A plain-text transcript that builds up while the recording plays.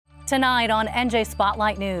Tonight on NJ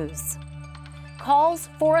Spotlight News. Calls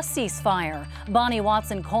for a ceasefire. Bonnie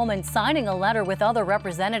Watson Coleman signing a letter with other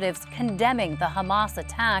representatives condemning the Hamas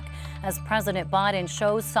attack as President Biden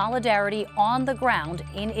shows solidarity on the ground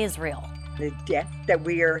in Israel. The death that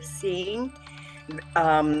we are seeing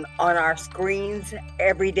on our screens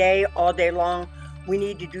every day, all day long, we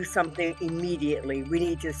need to do something immediately. We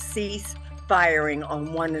need to cease firing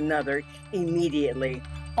on one another immediately.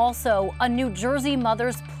 Also, a New Jersey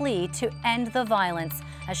mother's plea to end the violence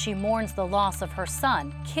as she mourns the loss of her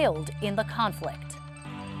son killed in the conflict.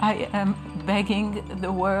 I am begging the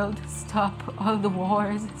world, stop all the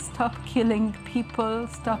wars, stop killing people,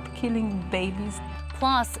 stop killing babies.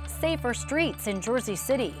 Plus, safer streets in Jersey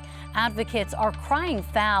City. Advocates are crying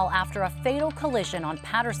foul after a fatal collision on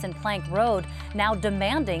Paterson Plank Road, now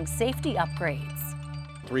demanding safety upgrades.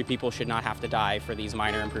 3 people should not have to die for these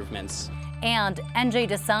minor improvements. And NJ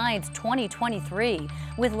decides 2023.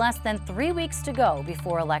 With less than 3 weeks to go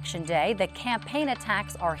before Election Day, the campaign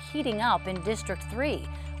attacks are heating up in District 3.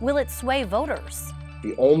 Will it sway voters?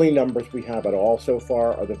 The only numbers we have at all so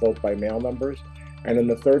far are the vote-by-mail numbers. And in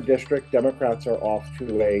the 3rd District, Democrats are off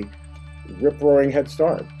to a rip-roaring head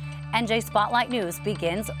start. NJ Spotlight News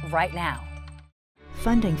begins right now.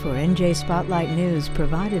 Funding for NJ Spotlight News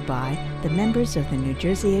provided by the members of the New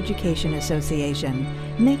Jersey Education Association,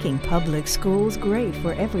 making public schools great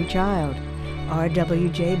for every child.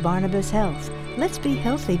 RWJ Barnabas Health, let's be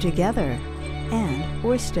healthy together. And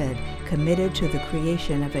Orsted, committed to the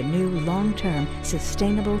creation of a new long-term,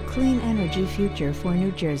 sustainable, clean energy future for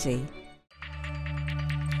New Jersey.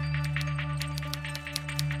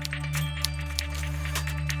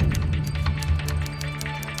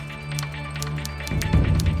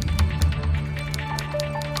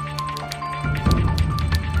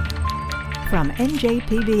 From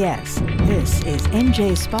NJPBS, this is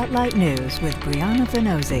NJ Spotlight News with Brianna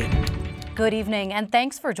Venozzi. Good evening, and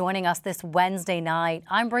thanks for joining us this Wednesday night.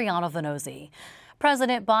 I'm Brianna Venozzi.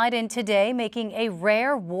 President Biden today making a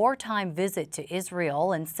rare wartime visit to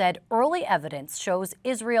Israel and said early evidence shows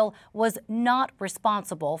Israel was not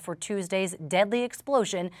responsible for Tuesday's deadly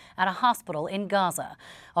explosion at a hospital in Gaza.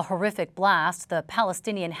 A horrific blast, the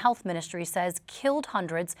Palestinian Health Ministry says, killed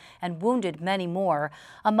hundreds and wounded many more,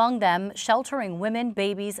 among them sheltering women,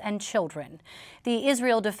 babies, and children. The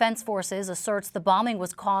Israel Defense Forces asserts the bombing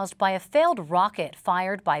was caused by a failed rocket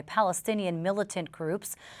fired by Palestinian militant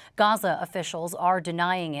groups. Gaza officials are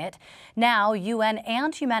denying it. Now, UN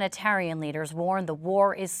and humanitarian leaders warn the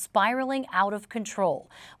war is spiraling out of control,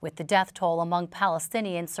 with the death toll among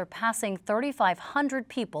Palestinians surpassing 3,500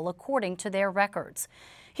 people, according to their records.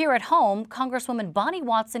 Here at home, Congresswoman Bonnie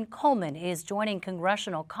Watson Coleman is joining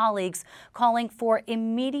congressional colleagues calling for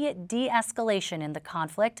immediate de-escalation in the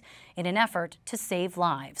conflict in an effort to save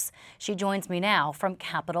lives. She joins me now from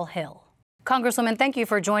Capitol Hill. Congresswoman, thank you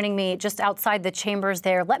for joining me just outside the chambers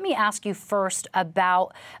there. Let me ask you first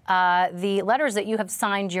about the letters that you have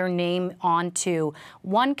signed your name onto,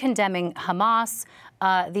 one condemning Hamas,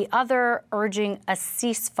 the other urging a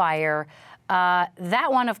ceasefire.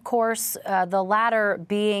 That one, of course, the latter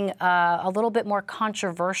being a little bit more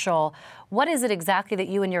controversial. What is it exactly that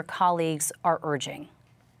you and your colleagues are urging?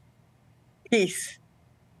 Peace,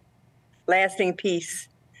 lasting peace,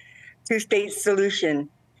 two-state solution,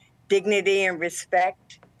 dignity and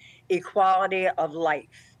respect, equality of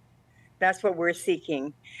life. That's what we're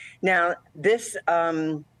seeking. Now, this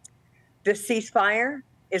ceasefire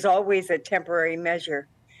is always a temporary measure,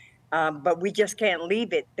 but we just can't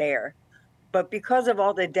leave it there. But because of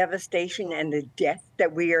all the devastation and the death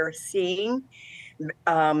that we are seeing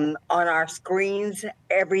on our screens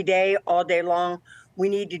every day, all day long, we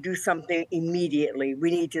need to do something immediately.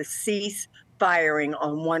 We need to cease firing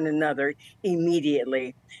on one another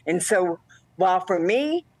immediately. And so while for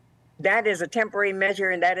me, that is a temporary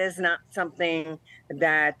measure and that is not something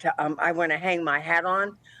that I want to hang my hat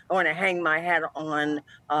on. I want to hang my hat on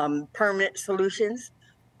permanent solutions.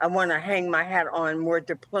 I want to hang my hat on more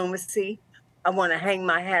diplomacy. I want to hang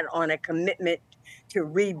my hat on a commitment to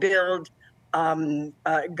rebuild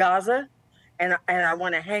Gaza. And I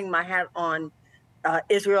want to hang my hat on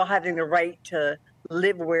Israel having the right to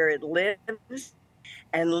live where it lives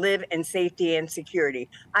and live in safety and security.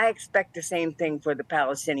 I expect the same thing for the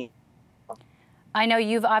Palestinians. I know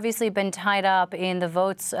you've obviously been tied up in the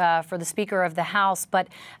votes for the Speaker of the House, but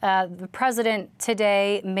the President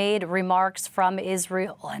today made remarks from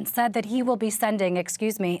Israel and said that he will be sending,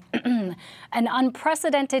 an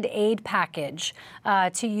unprecedented aid package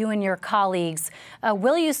to you and your colleagues.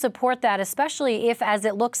 Will you support that, especially if, as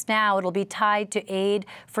it looks now, it'll be tied to aid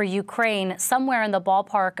for Ukraine somewhere in the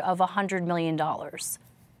ballpark of $100 million?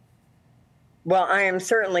 Well, I am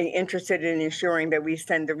certainly interested in ensuring that we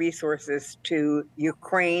send the resources to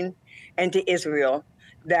Ukraine and to Israel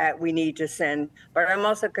that we need to send. But I'm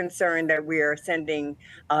also concerned that we are sending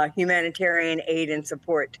humanitarian aid and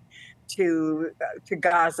support to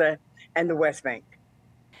Gaza and the West Bank.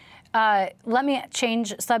 Let me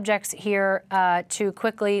change subjects here to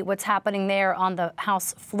quickly what's happening there on the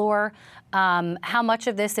House floor. How much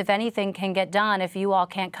of this, if anything, can get done if you all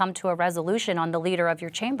can't come to a resolution on the leader of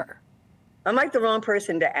your chamber? I'm like the wrong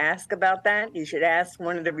person to ask about that. You should ask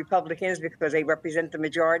one of the Republicans because they represent the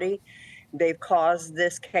majority. They've caused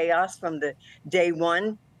this chaos from the day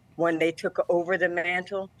one when they took over the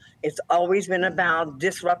mantle. It's always been about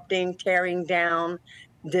disrupting, tearing down,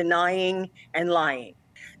 denying, and lying.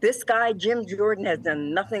 This guy, Jim Jordan, has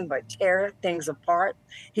done nothing but tear things apart.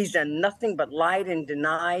 He's done nothing but lied and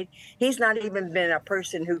denied. He's not even been a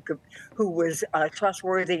person who was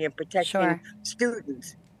trustworthy in protecting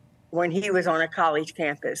students when he was on a college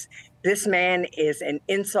campus. This man is an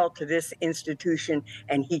insult to this institution,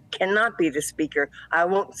 and he cannot be the speaker. I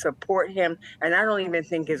won't support him, and I don't even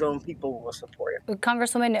think his own people will support him.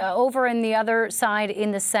 Congresswoman, over in the other side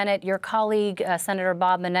in the Senate, your colleague, Senator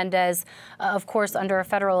Bob Menendez, of course, under a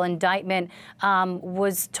federal indictment,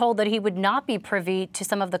 was told that he would not be privy to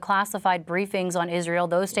some of the classified briefings on Israel.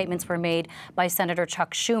 Those statements were made by Senator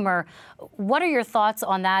Chuck Schumer. What are your thoughts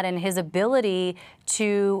on that and his ability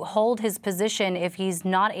to hold his position if he's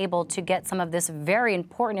not able to get some of this very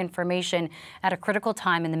important information at a critical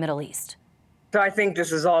time in the Middle East? So I think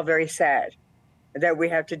this is all very sad that we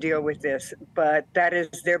have to deal with this, but that is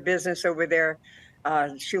their business over there.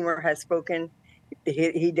 Schumer has spoken.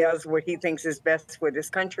 He does what he thinks is best for this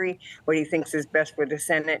country, what he thinks is best for the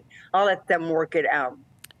Senate. I'll let them work it out.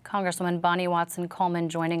 Congresswoman Bonnie Watson Coleman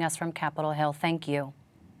joining us from Capitol Hill. Thank you.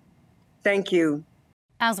 Thank you.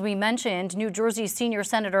 As we mentioned, New Jersey Senior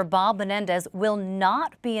Senator Bob Menendez will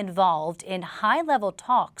not be involved in high-level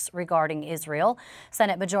talks regarding Israel.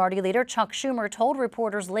 Senate Majority Leader Chuck Schumer told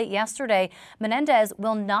reporters late yesterday Menendez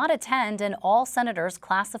will not attend an all-senators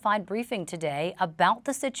classified briefing today about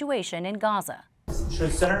the situation in Gaza.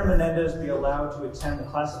 Should Senator Menendez be allowed to attend the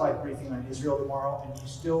classified briefing on Israel tomorrow, and you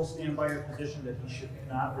still stand by your position that he should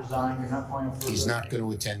not resign? You're not going to. He's not going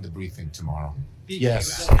to attend the briefing tomorrow.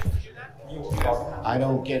 Yes. I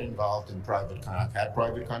don't get involved in I've had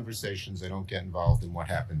private conversations. I don't get involved in what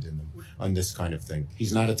happened in them on this kind of thing.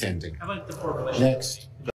 He's not attending. How about the foreign relations? Next.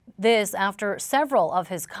 This after several of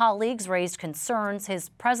his colleagues raised concerns his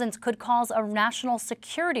presence could cause a national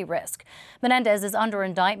security risk. Menendez is under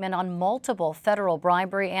indictment on multiple federal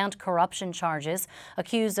bribery and corruption charges,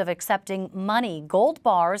 accused of accepting money, gold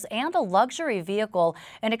bars, and a luxury vehicle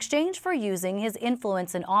in exchange for using his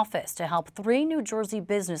influence in office to help 3 New Jersey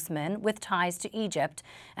businessmen with ties to Egypt,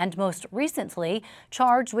 and most recently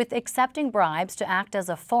charged with accepting bribes to act as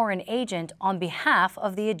a foreign agent on behalf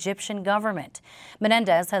of the Egyptian government.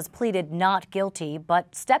 Menendez has pleaded not guilty,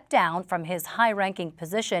 but stepped down from his high-ranking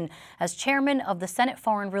position as chairman of the Senate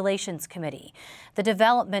Foreign Relations Committee. The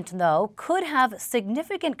development, though, could have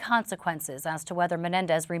significant consequences as to whether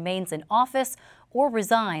Menendez remains in office or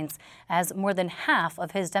resigns, as more than half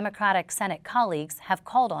of his Democratic Senate colleagues have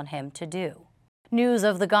called on him to do. News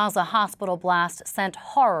of the Gaza hospital blast sent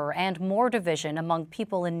horror and more division among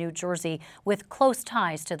people in New Jersey with close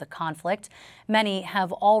ties to the conflict. Many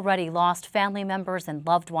have already lost family members and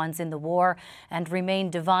loved ones in the war and remain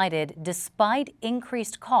divided despite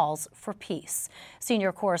increased calls for peace.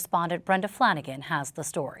 Senior correspondent Brenda Flanagan has the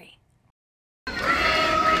story.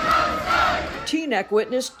 Teaneck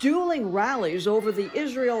witnessed dueling rallies over the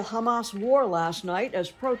Israel-Hamas war last night as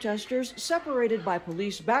protesters, separated by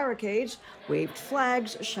police barricades, waved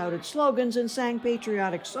flags, shouted slogans, and sang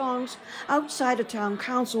patriotic songs outside a town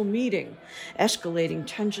council meeting. Escalating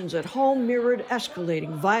tensions at home mirrored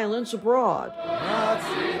escalating violence abroad.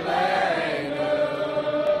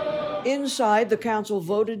 Inside, the council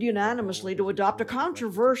voted unanimously to adopt a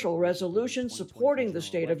controversial resolution supporting the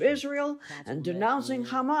state of Israel and denouncing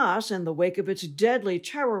Hamas in the wake of its deadly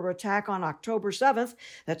terror attack on October 7th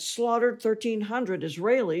that slaughtered 1,300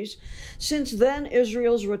 Israelis. Since then,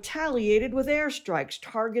 Israel's retaliated with airstrikes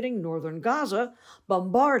targeting northern Gaza,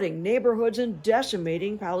 bombarding neighborhoods and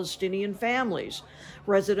decimating Palestinian families.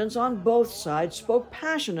 Residents on both sides spoke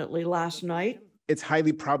passionately last night. It's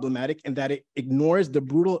highly problematic in that it ignores the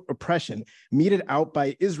brutal oppression meted out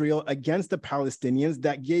by Israel against the Palestinians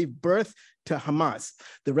that gave birth to Hamas.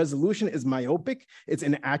 The resolution is myopic, it's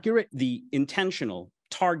inaccurate. The intentional,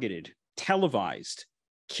 targeted, televised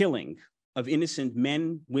killing of innocent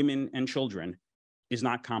men, women, and children is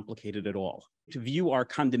not complicated at all. To view our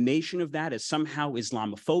condemnation of that as somehow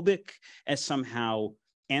Islamophobic, as somehow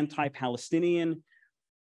anti-Palestinian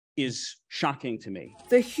is shocking to me.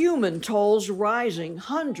 The human toll's rising.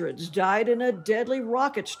 Hundreds died in a deadly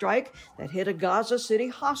rocket strike that hit a Gaza City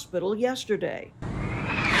hospital yesterday.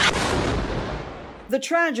 The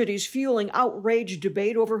tragedy's fueling outraged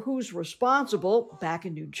debate over who's responsible. Back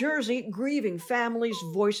in New Jersey, grieving families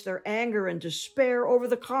voiced their anger and despair over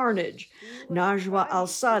the carnage. Najwa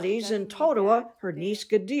Al-Sadi's in Totowa, her niece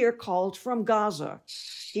Gadir called from Gaza.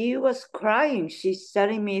 She was crying. She's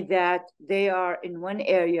telling me that they are in one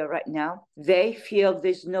area right now. They feel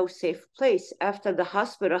there's no safe place after the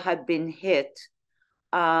hospital had been hit,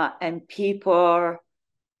 and people,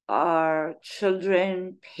 our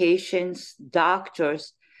children, patients,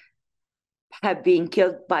 doctors have been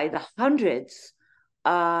killed by the hundreds.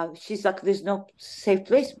 She's like, there's no safe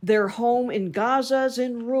place. Their home in Gaza's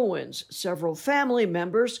in ruins. Several family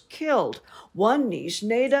members killed. One niece,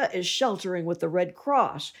 Neda, is sheltering with the Red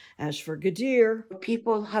Cross. As for Gadir,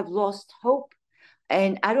 people have lost hope,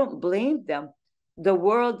 and I don't blame them. The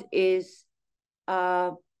world is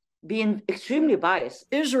being extremely biased.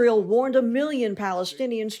 Israel warned 1 million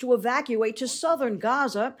Palestinians to evacuate to southern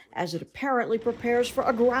Gaza as it apparently prepares for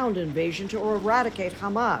a ground invasion to eradicate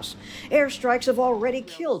Hamas. Airstrikes have already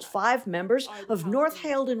killed 5 members of North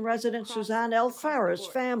Halden resident Suzanne El Farah's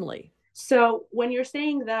family. So when you're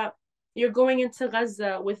saying that you're going into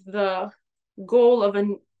Gaza with the goal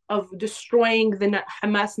of destroying the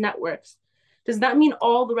Hamas networks, does that mean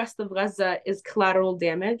all the rest of Gaza is collateral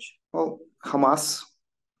damage? Well, Hamas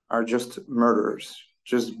are just murderers,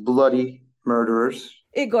 just bloody murderers.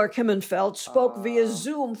 Igor Kimmenfeld spoke via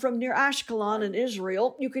Zoom from near Ashkelon in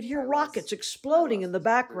Israel. You could hear rockets exploding in the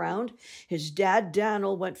background. His dad,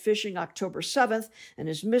 Daniel, went fishing October 7th and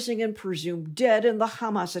is missing and presumed dead in the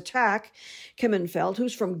Hamas attack. Kimmenfeld,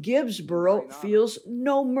 who's from Gibbsboro, feels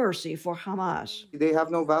no mercy for Hamas. They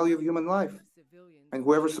have no value of human life. And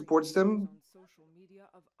whoever supports them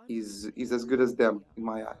is as good as them in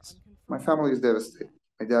my eyes. My family is devastated.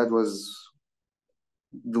 My dad was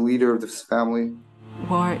the leader of this family.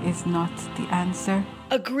 War is not the answer.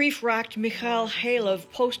 A grief-racked Mikhail Halov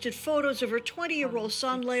posted photos of her 20-year-old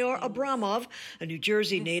son, Leor Abramov, a New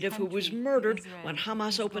Jersey native who was murdered when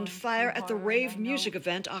Hamas opened fire at the rave music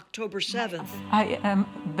event October 7th. I am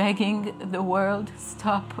begging the world,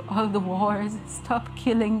 stop all the wars, stop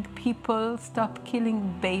killing people, stop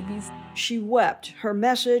killing babies. She wept, her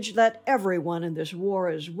message that everyone in this war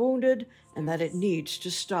is wounded and that it needs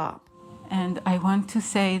to stop. And I want to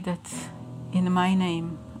say that in my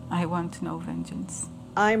name, I want no vengeance.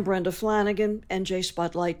 I'm Brenda Flanagan, NJ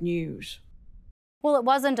Spotlight News. Well, it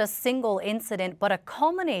wasn't a single incident, but a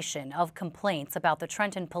culmination of complaints about the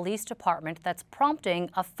Trenton Police Department that's prompting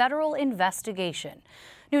a federal investigation.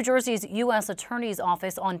 New Jersey's U.S. Attorney's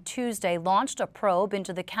Office on Tuesday launched a probe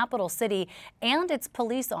into the capital city and its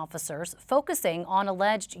police officers, focusing on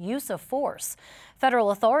alleged use of force. Federal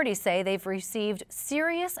authorities say they've received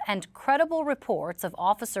serious and credible reports of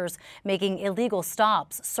officers making illegal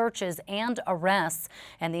stops, searches, and arrests,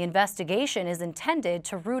 and the investigation is intended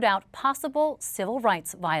to root out possible civil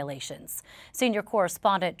rights violations. Senior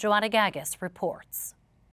correspondent Joanna Gagis reports.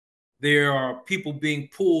 There are people being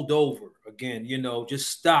pulled over, again, just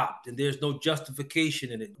stopped, and there's no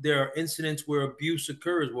justification in it. There are incidents where abuse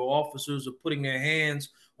occurs, where officers are putting their hands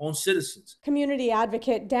on citizens. Community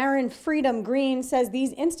advocate Darren Freedom Green says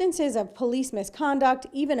these instances of police misconduct,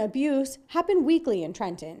 even abuse, happen weekly in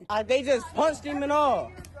Trenton. They just punched him and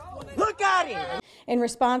all. Look at him! In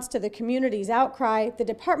response to the community's outcry, the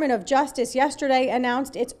Department of Justice yesterday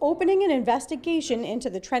announced it's opening an investigation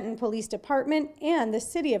into the Trenton Police Department and the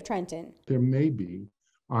city of Trenton. There may be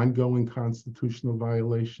ongoing constitutional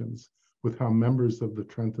violations with how members of the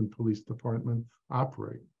Trenton Police Department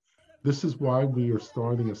operate. This is why we are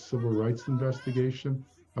starting a civil rights investigation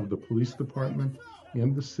of the police department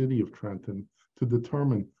and the city of Trenton to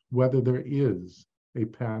determine whether there is a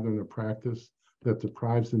pattern or practice that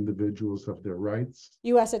deprives individuals of their rights.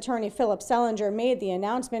 U.S. Attorney Philip Selinger made the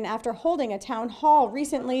announcement after holding a town hall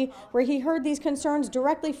recently where he heard these concerns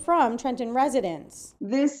directly from Trenton residents.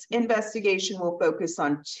 This investigation will focus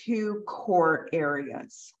on 2 core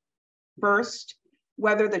areas. First,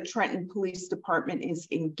 whether the Trenton Police Department is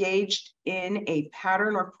engaged in a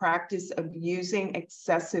pattern or practice of using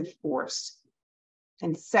excessive force.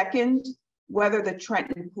 And second, whether the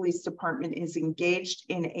Trenton Police Department is engaged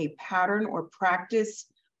in a pattern or practice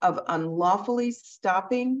of unlawfully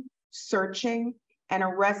stopping, searching, and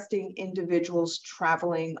arresting individuals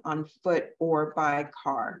traveling on foot or by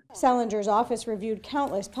car. Selinger's office reviewed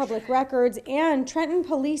countless public records and Trenton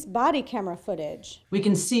police body camera footage. We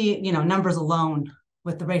can see, numbers alone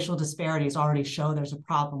with the racial disparities already show there's a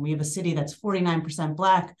problem. We have a city that's 49%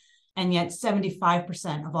 Black, and yet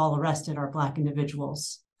 75% of all arrested are Black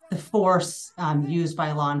individuals. The force used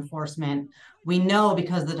by law enforcement, we know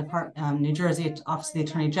because the New Jersey Office of the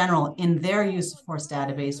Attorney General, in their use of force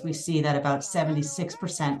database, we see that about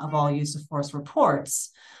 76% of all use of force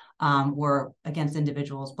reports were against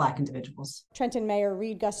individuals, Black individuals. Trenton Mayor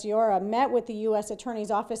Reed Gustiora met with the U.S.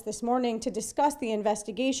 Attorney's Office this morning to discuss the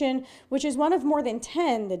investigation, which is one of more than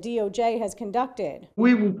 10 the DOJ has conducted.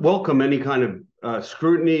 We welcome any kind of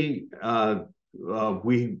scrutiny.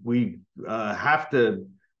 We have to.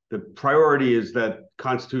 The priority is that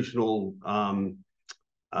constitutional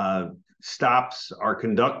stops are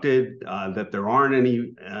conducted, that there aren't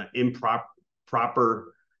any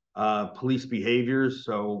improper police behaviors,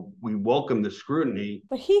 so we welcome the scrutiny.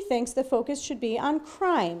 But he thinks the focus should be on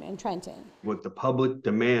crime in Trenton. What the public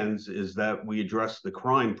demands is that we address the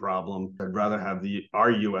crime problem. I'd rather have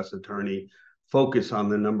our U.S. attorney focus on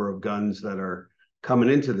the number of guns that are coming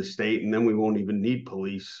into the state, and then we won't even need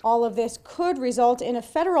police. All of this could result in a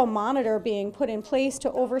federal monitor being put in place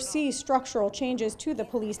to oversee structural changes to the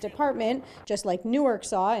police department, just like Newark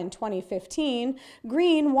saw in 2015.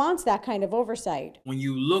 Green wants that kind of oversight. When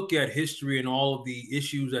you look at history and all of the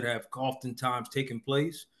issues that have oftentimes taken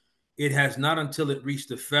place, it has not until it reached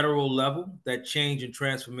the federal level that change and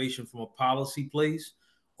transformation from a policy place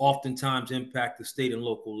oftentimes impact the state and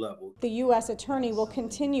local level. The U.S. Attorney will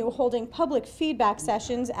continue holding public feedback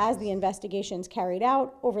sessions as the investigation's carried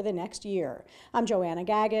out over the next year. I'm Joanna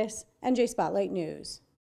Gagis, NJ Spotlight News.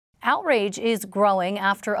 Outrage is growing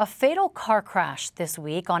after a fatal car crash this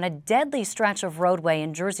week on a deadly stretch of roadway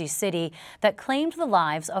in Jersey City that claimed the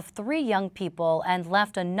lives of 3 young people and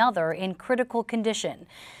left another in critical condition.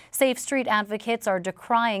 Safe Street advocates are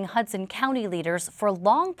decrying Hudson County leaders for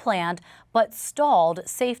long-planned but stalled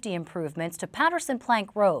safety improvements to Paterson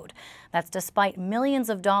Plank Road. That's despite millions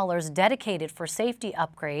of dollars dedicated for safety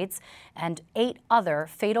upgrades and 8 other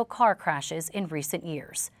fatal car crashes in recent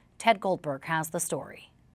years. Ted Goldberg has the story.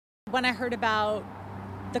 When I heard about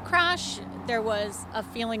the crash, there was a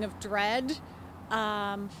feeling of dread,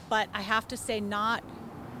 but I have to say not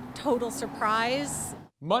total surprise.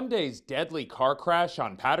 Monday's deadly car crash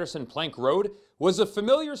on Paterson Plank Road was a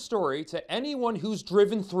familiar story to anyone who's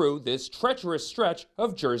driven through this treacherous stretch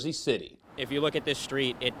of Jersey City. If you look at this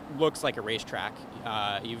street, it looks like a racetrack.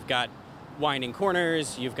 You've got winding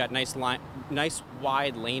corners, you've got nice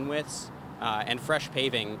wide lane widths, and fresh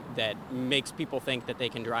paving that makes people think that they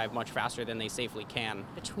can drive much faster than they safely can.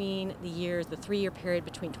 Between the years, the 3-year period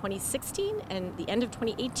between 2016 and the end of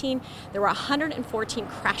 2018, there were 114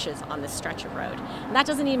 crashes on this stretch of road. And that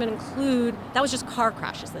doesn't even include, that was just car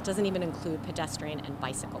crashes. That doesn't even include pedestrian and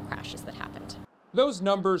bicycle crashes that happened. Those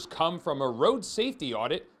numbers come from a road safety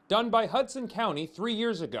audit done by Hudson County 3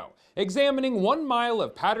 years ago, examining 1 mile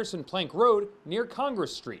of Paterson Plank Road near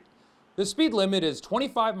Congress Street. The speed limit is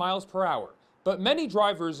 25 miles per hour, but many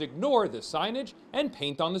drivers ignore the signage and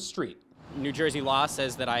paint on the street. New Jersey law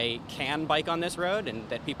says that I can bike on this road and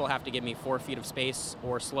that people have to give me 4 feet of space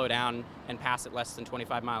or slow down and pass at less than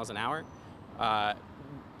 25 miles an hour.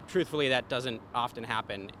 Truthfully, that doesn't often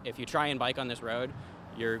happen. If you try and bike on this road,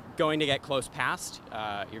 you're going to get close past,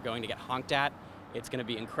 you're going to get honked at. It's going to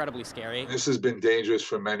be incredibly scary. This has been dangerous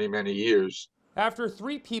for many, many years. After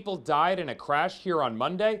 3 people died in a crash here on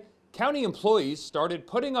Monday, county employees started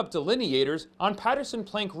putting up delineators on Paterson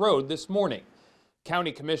Plank Road this morning.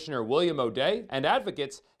 County Commissioner William O'Day and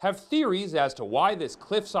advocates have theories as to why this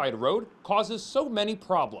cliffside road causes so many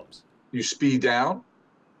problems. You speed down,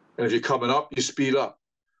 and if you're coming up, you speed up.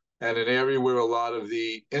 And an area where a lot of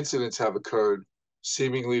the incidents have occurred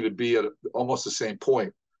seemingly to be at almost the same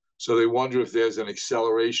point. So they wonder if there's an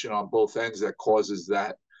acceleration on both ends that causes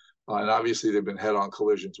that. And obviously there've been head-on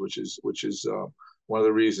collisions, which is one of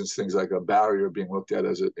the reasons things like a barrier are being looked at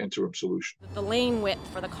as an interim solution. The lane width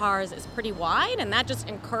for the cars is pretty wide, and that just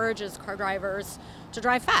encourages car drivers to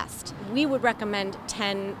drive fast. We would recommend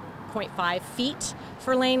 10.5 feet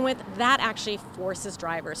for lane width. That actually forces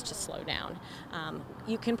drivers to slow down.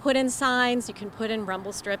 You can put in signs, you can put in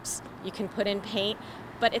rumble strips, you can put in paint,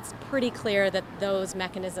 but it's pretty clear that those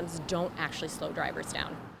mechanisms don't actually slow drivers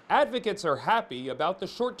down. Advocates are happy about the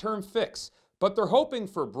short-term fix, but they're hoping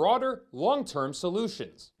for broader, long-term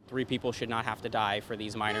solutions. 3 people should not have to die for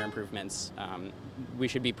these minor improvements. We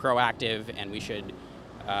should be proactive, and we should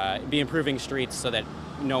be improving streets so that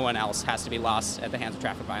no one else has to be lost at the hands of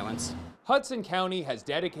traffic violence. Hudson County has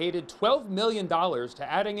dedicated $12 million to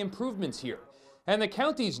adding improvements here, and the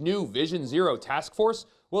county's new Vision Zero task force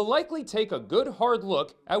will likely take a good hard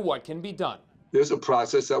look at what can be done. There's a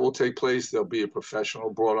process that will take place. There'll be a professional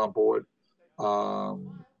brought on board.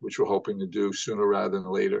 which we're hoping to do sooner rather than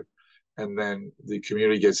later. And then the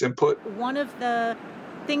community gets input. One of the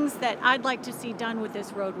things that I'd like to see done with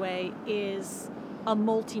this roadway is a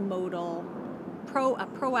multimodal, a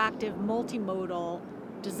proactive multimodal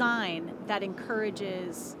design that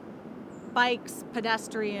encourages bikes,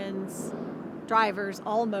 pedestrians, drivers,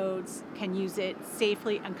 all modes can use it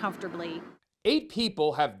safely and comfortably. 8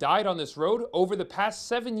 people have died on this road over the past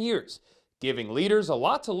 7 years, giving leaders a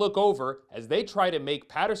lot to look over as they try to make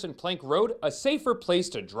Paterson Plank Road a safer place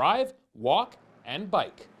to drive, walk, and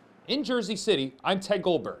bike. In Jersey City, I'm Ted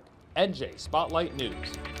Goldberg, NJ Spotlight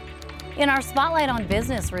News. In our Spotlight on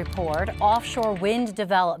Business report, offshore wind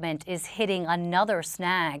development is hitting another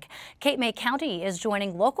snag. Cape May County is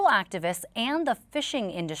joining local activists and the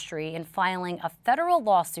fishing industry in filing a federal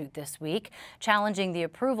lawsuit this week, challenging the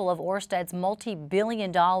approval of Ørsted's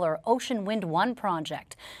multi-billion-dollar Ocean Wind 1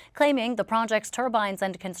 project, claiming the project's turbines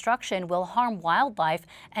and construction will harm wildlife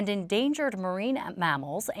and endangered marine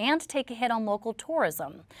mammals and take a hit on local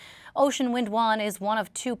tourism. Ocean Wind 1 is one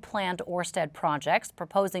of 2 planned Ørsted projects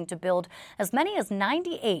proposing to build as many as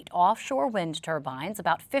 98 offshore wind turbines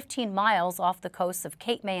about 15 miles off the coasts of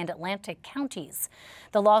Cape May and Atlantic counties.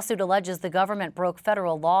 The lawsuit alleges the government broke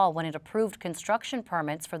federal law when it approved construction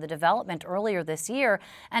permits for the development earlier this year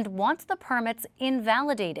and wants the permits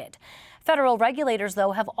invalidated. Federal regulators,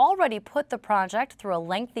 though, have already put the project through a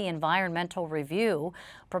lengthy environmental review.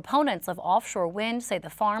 Proponents of offshore wind say the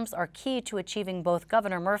farms are key to achieving both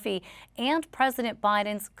Governor Murphy and President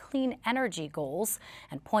Biden's clean energy goals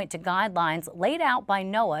and point to guidelines laid out by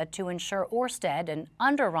NOAA to ensure Ørsted, an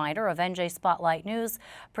underwriter of NJ Spotlight News,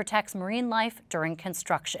 protects marine life during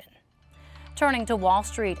construction. Turning to Wall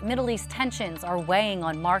Street, Middle East tensions are weighing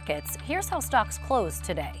on markets. Here's how stocks closed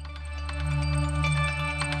today.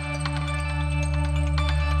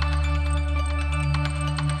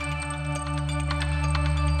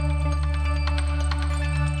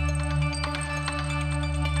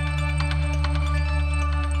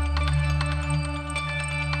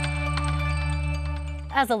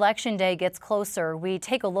 As Election Day gets closer, we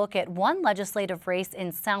take a look at one legislative race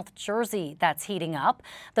in South Jersey that's heating up.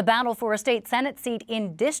 The battle for a state Senate seat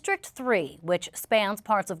in District 3, which spans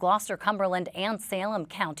parts of Gloucester, Cumberland, and Salem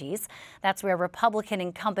counties. That's where Republican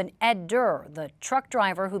incumbent Ed Durr, the truck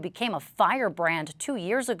driver who became a firebrand 2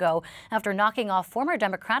 years ago after knocking off former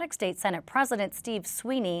Democratic State Senate President Steve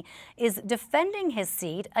Sweeney, is defending his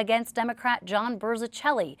seat against Democrat John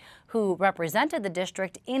Berzicelli, who represented the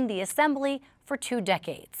district in the Assembly for 2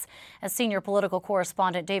 decades. As senior political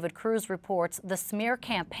correspondent David Cruz reports, the smear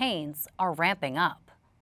campaigns are ramping up.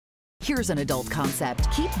 Here's an adult concept.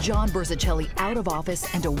 Keep John Berzicelli out of office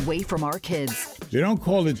and away from our kids. They don't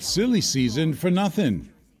call it silly season for nothing.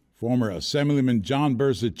 Former Assemblyman John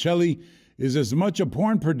Berzicelli is as much a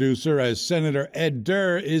porn producer as Senator Ed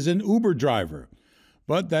Durr is an Uber driver.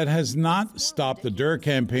 But that has not stopped the Durr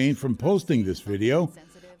campaign from posting this video.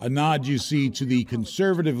 A nod, you see, to the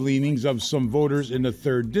conservative leanings of some voters in the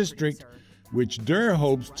 3rd District, which Durr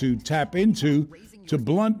hopes to tap into to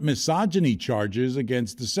blunt misogyny charges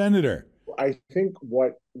against the senator. I think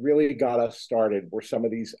what really got us started were some of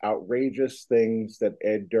these outrageous things that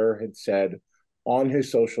Ed Durr had said on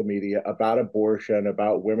his social media about abortion,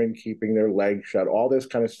 about women keeping their legs shut, all this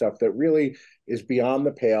kind of stuff that really is beyond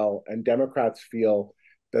the pale, and Democrats feel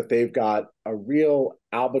that they've got a real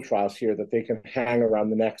albatross here that they can hang around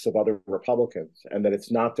the necks of other Republicans and that it's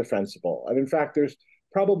not defensible. And in fact, there's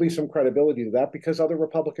probably some credibility to that because other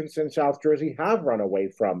Republicans in South Jersey have run away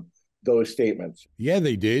from those statements. Yeah,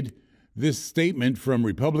 they did. This statement from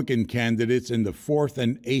Republican candidates in the 4th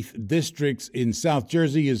and 8th districts in South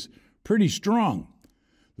Jersey is pretty strong.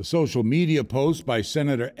 The social media posts by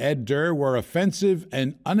Senator Ed Durr were offensive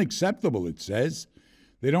and unacceptable, it says.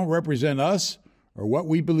 They don't represent us or what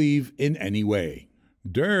we believe in any way.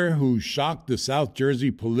 Durr, who shocked the South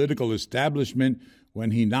Jersey political establishment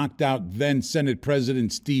when he knocked out then Senate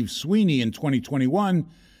President Steve Sweeney in 2021,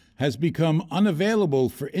 has become unavailable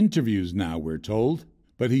for interviews now, we're told.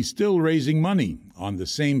 But he's still raising money on the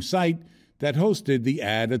same site that hosted the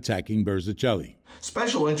ad attacking Berzicelli.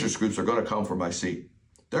 Special interest groups are going to come for my seat.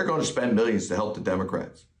 They're going to spend millions to help the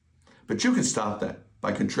Democrats. But you can stop that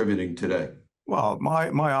by contributing today. Well, my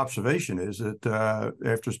observation is that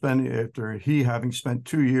after he having spent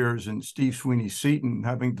 2 years in Steve Sweeney's seat and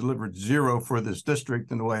having delivered zero for this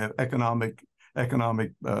district in the way of economic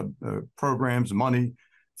programs, money,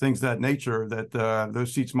 things of that nature, that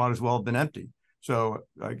those seats might as well have been empty. So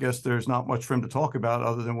I guess there's not much for him to talk about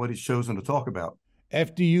other than what he's chosen to talk about.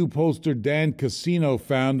 FDU pollster Dan Casino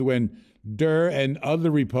found when Durr and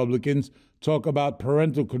other Republicans talk about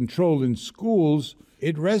parental control in schools,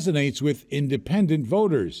 it resonates with independent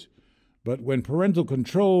voters. But when parental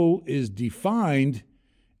control is defined,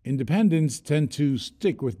 independents tend to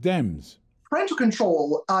stick with Dems. Parental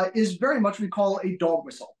control is very much what we call a dog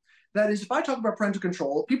whistle. That is, if I talk about parental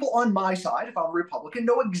control, people on my side, if I'm a Republican,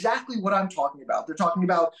 know exactly what I'm talking about. They're talking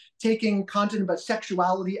about taking content about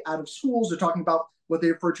sexuality out of schools. They're talking about what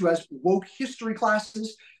they refer to as woke history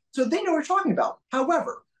classes. So they know what we're talking about.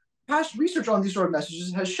 However, past research on these sort of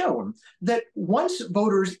messages has shown that once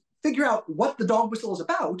voters figure out what the dog whistle is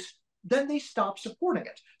about, then they stop supporting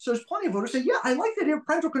it. So there's plenty of voters say, yeah, I like the idea of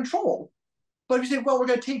parental control. But if you say, well, we're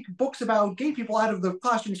going to take books about gay people out of the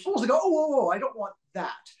classroom schools, they go, oh, I don't want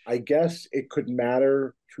that. I guess it could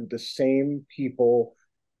matter to the same people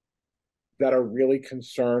that are really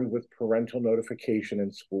concerned with parental notification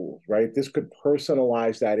in schools, right? This could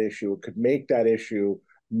personalize that issue. It could make that issue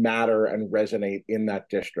matter and resonate in that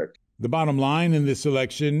district. The bottom line in this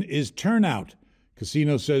election is turnout.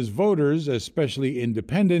 Casino says voters, especially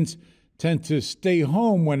independents, tend to stay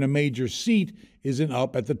home when a major seat isn't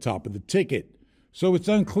up at the top of the ticket. So it's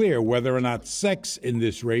unclear whether or not sex in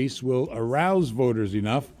this race will arouse voters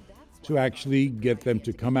enough to actually get them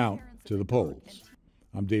to come out to the polls.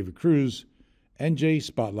 I'm David Cruz, NJ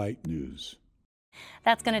Spotlight News.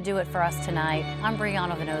 That's going to do it for us tonight. I'm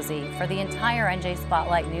Brianna Venozzi. For the entire NJ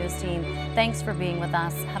Spotlight News team, thanks for being with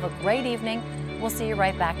us. Have a great evening. We'll see you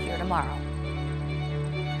right back here tomorrow.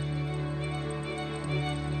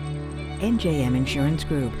 NJM Insurance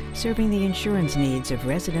Group, serving the insurance needs of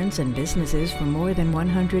residents and businesses for more than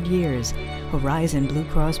 100 years. Horizon Blue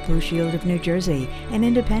Cross Blue Shield of New Jersey, an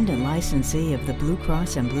independent licensee of the Blue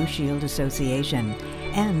Cross and Blue Shield Association,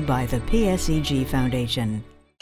 and by the PSEG Foundation.